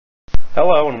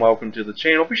Hello and welcome to the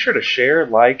channel. Be sure to share,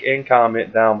 like, and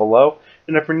comment down below.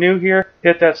 And if you're new here,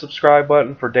 hit that subscribe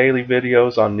button for daily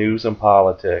videos on news and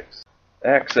politics.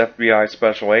 Ex-FBI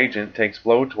special agent takes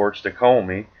Blowtorch to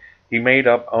Comey. He made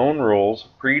up own rules.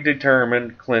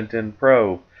 Predetermined Clinton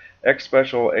probe.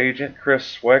 Ex-special agent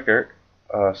Chris Swecker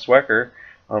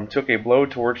took a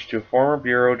blowtorch to former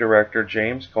Bureau Director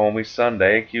James Comey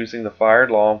Sunday, accusing the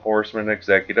fired law enforcement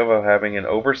executive of having an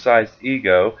oversized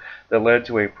ego that led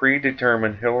to a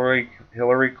predetermined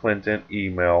Hillary Clinton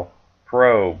email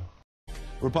probe.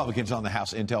 Republicans on the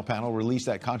House Intel panel released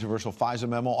that controversial FISA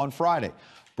memo on Friday,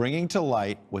 bringing to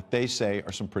light what they say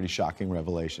are some pretty shocking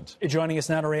revelations. Joining us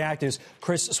now to react is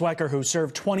Chris Swecker, who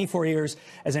served 24 years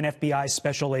as an FBI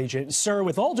special agent. Sir,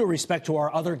 with all due respect to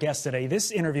our other guests today,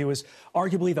 this interview is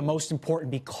arguably the most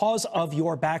important because of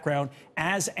your background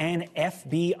as an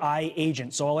FBI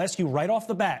agent. So I'll ask you right off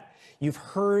the bat, you've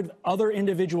heard other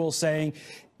individuals saying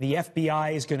the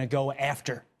FBI is going to go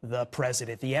after the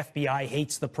president. The FBI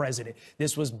hates the president.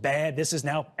 This was bad. This is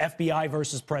now FBI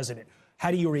versus president. How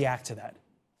do you react to that?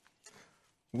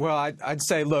 Well, I'd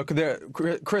say, look,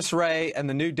 Chris Wray and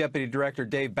the new deputy director,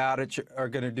 Dave Bowditch, are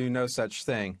going to do no such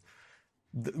thing.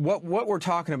 What we're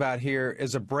talking about here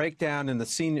is a breakdown in the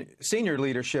senior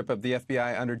leadership of the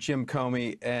FBI under Jim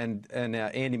Comey and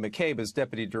Andy McCabe as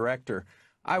deputy director.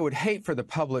 I would hate for the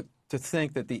public to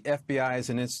think that the FBI as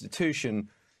an institution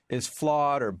is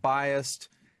flawed or biased.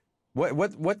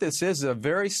 What this is a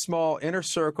very small inner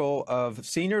circle of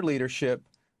senior leadership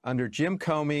under Jim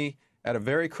Comey at a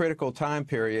very critical time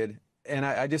period, and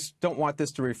I just don't want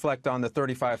this to reflect on the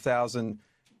 35,000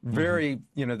 very,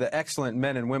 the excellent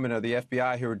men and women of the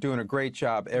FBI who are doing a great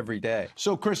job every day.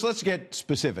 So, Chris, let's get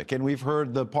specific. And we've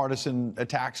heard the partisan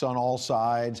attacks on all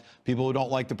sides, people who don't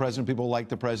like the president, people who like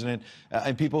the president,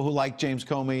 and people who like James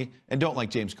Comey and don't like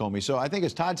James Comey. So I think,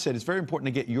 as Todd said, it's very important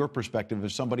to get your perspective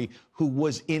as somebody who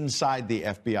was inside the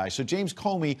FBI. So James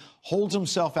Comey holds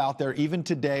himself out there, even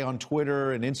today on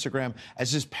Twitter and Instagram,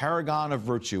 as this paragon of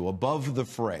virtue, above the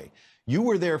fray. You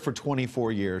were there for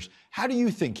 24 years. How do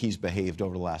you think he's behaved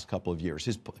over the last couple of years?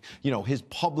 His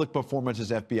public performance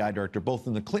as FBI director, both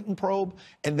in the Clinton probe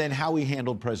and then how he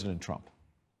handled President Trump.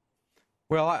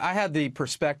 Well, I had the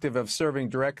perspective of serving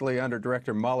directly under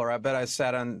Director Mueller. I bet I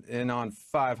sat in on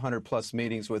 500-plus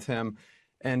meetings with him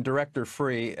and Director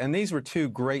Free, and these were two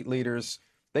great leaders.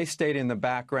 They stayed in the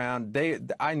background.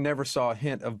 I never saw a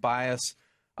hint of bias.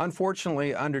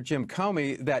 Unfortunately, under Jim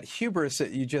Comey, that hubris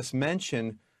that you just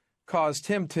mentioned caused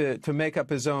him to make up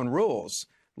his own rules.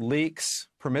 Leaks,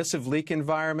 permissive leak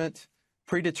environment,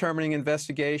 predetermining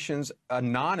investigations, a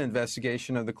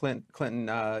non-investigation of the Clinton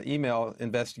email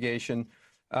investigation,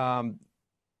 thumb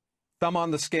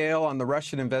on the scale on the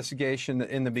Russian investigation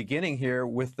in the beginning here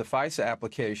with the FISA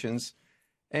applications,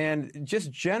 and just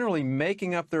generally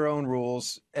making up their own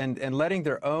rules and letting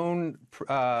their own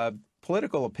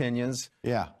political opinions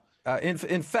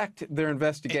infect their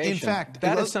investigation. In fact,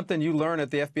 that is something you learn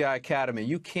at the FBI Academy.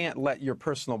 You can't let your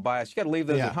personal bias, you got to leave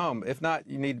those at home. If not,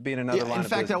 you need to be in another line of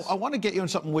business. In fact, I want to get you on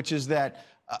something, which is that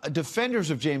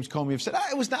defenders of James Comey have said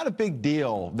it was not a big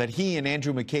deal that he and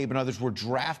Andrew McCabe and others were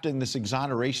drafting this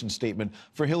exoneration statement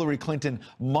for Hillary Clinton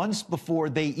months before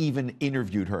they even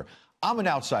interviewed her. I'm an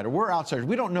outsider. We're outsiders.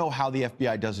 We don't know how the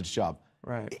FBI does its job.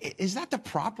 Right. Is that the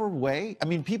proper way? I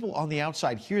mean, people on the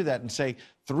outside hear that and say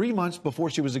 3 months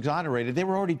before she was exonerated, they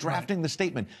were already drafting the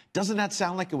statement. Doesn't that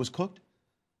sound like it was cooked?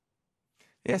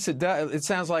 Yes, it does. It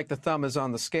sounds like the thumb is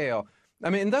on the scale.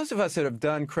 I mean, those of us that have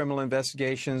done criminal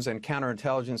investigations and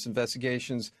counterintelligence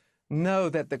investigations know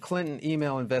that the Clinton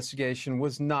email investigation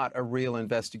was not a real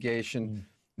investigation.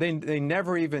 They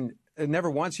never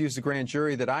once used a grand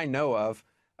jury that I know of.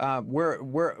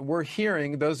 We're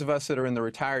hearing, those of us that are in the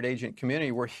retired agent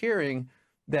community, we're hearing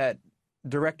that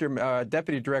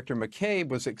Deputy Director McCabe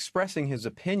was expressing his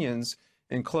opinions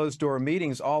in closed-door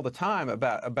meetings all the time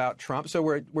about Trump. So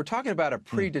we're talking about a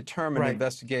predetermined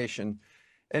investigation,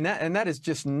 and that is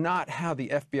just not how the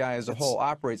FBI as a whole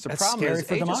operates. The problem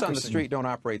is agents on the street don't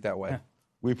operate that way. Yeah.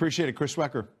 We appreciate it, Chris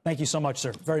Swecker. Thank you so much,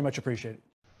 sir. Very much appreciated.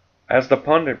 As the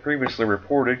pundit previously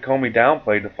reported, Comey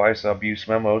downplayed the FISA abuse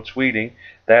memo, tweeting,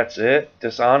 "That's it.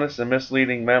 Dishonest and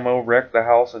misleading memo wrecked the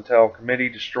House Intel Committee,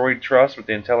 destroyed trust with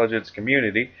the intelligence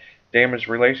community, damaged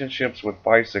relationships with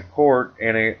FISA court,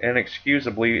 and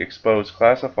inexcusably exposed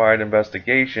classified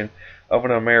investigation of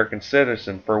an American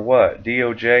citizen. For what?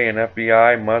 DOJ and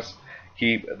FBI must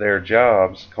keep their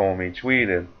jobs," Comey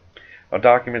tweeted.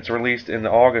 Documents released in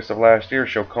August of last year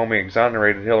show Comey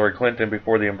exonerated Hillary Clinton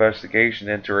before the investigation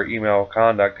into her email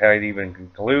conduct had even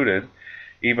concluded.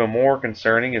 Even more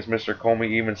concerning is Mr.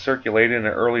 Comey even circulated an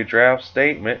early draft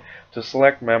statement to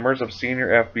select members of senior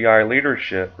FBI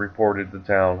leadership, reported the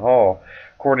town hall.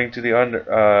 According to the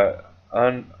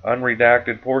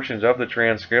unredacted portions of the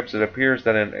transcripts, it appears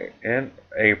that in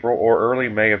April or early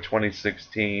May of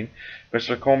 2016,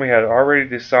 Mr. Comey had already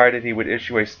decided he would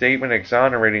issue a statement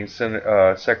exonerating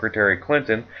Secretary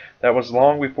Clinton. That was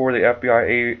long before the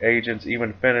FBI agents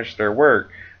even finished their work.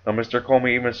 Now, Mr.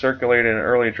 Comey even circulated an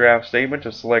early draft statement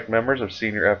to select members of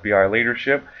senior FBI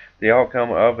leadership. The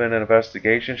outcome of an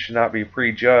investigation should not be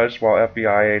prejudged while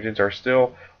FBI agents are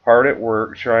still hard at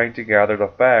work trying to gather the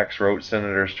facts, wrote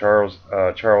Senators Charles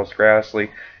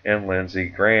Grassley and Lindsey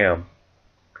Graham.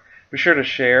 Be sure to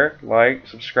share, like,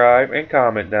 subscribe, and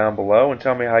comment down below and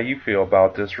tell me how you feel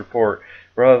about this report.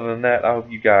 But other than that, I hope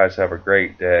you guys have a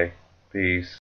great day. Peace.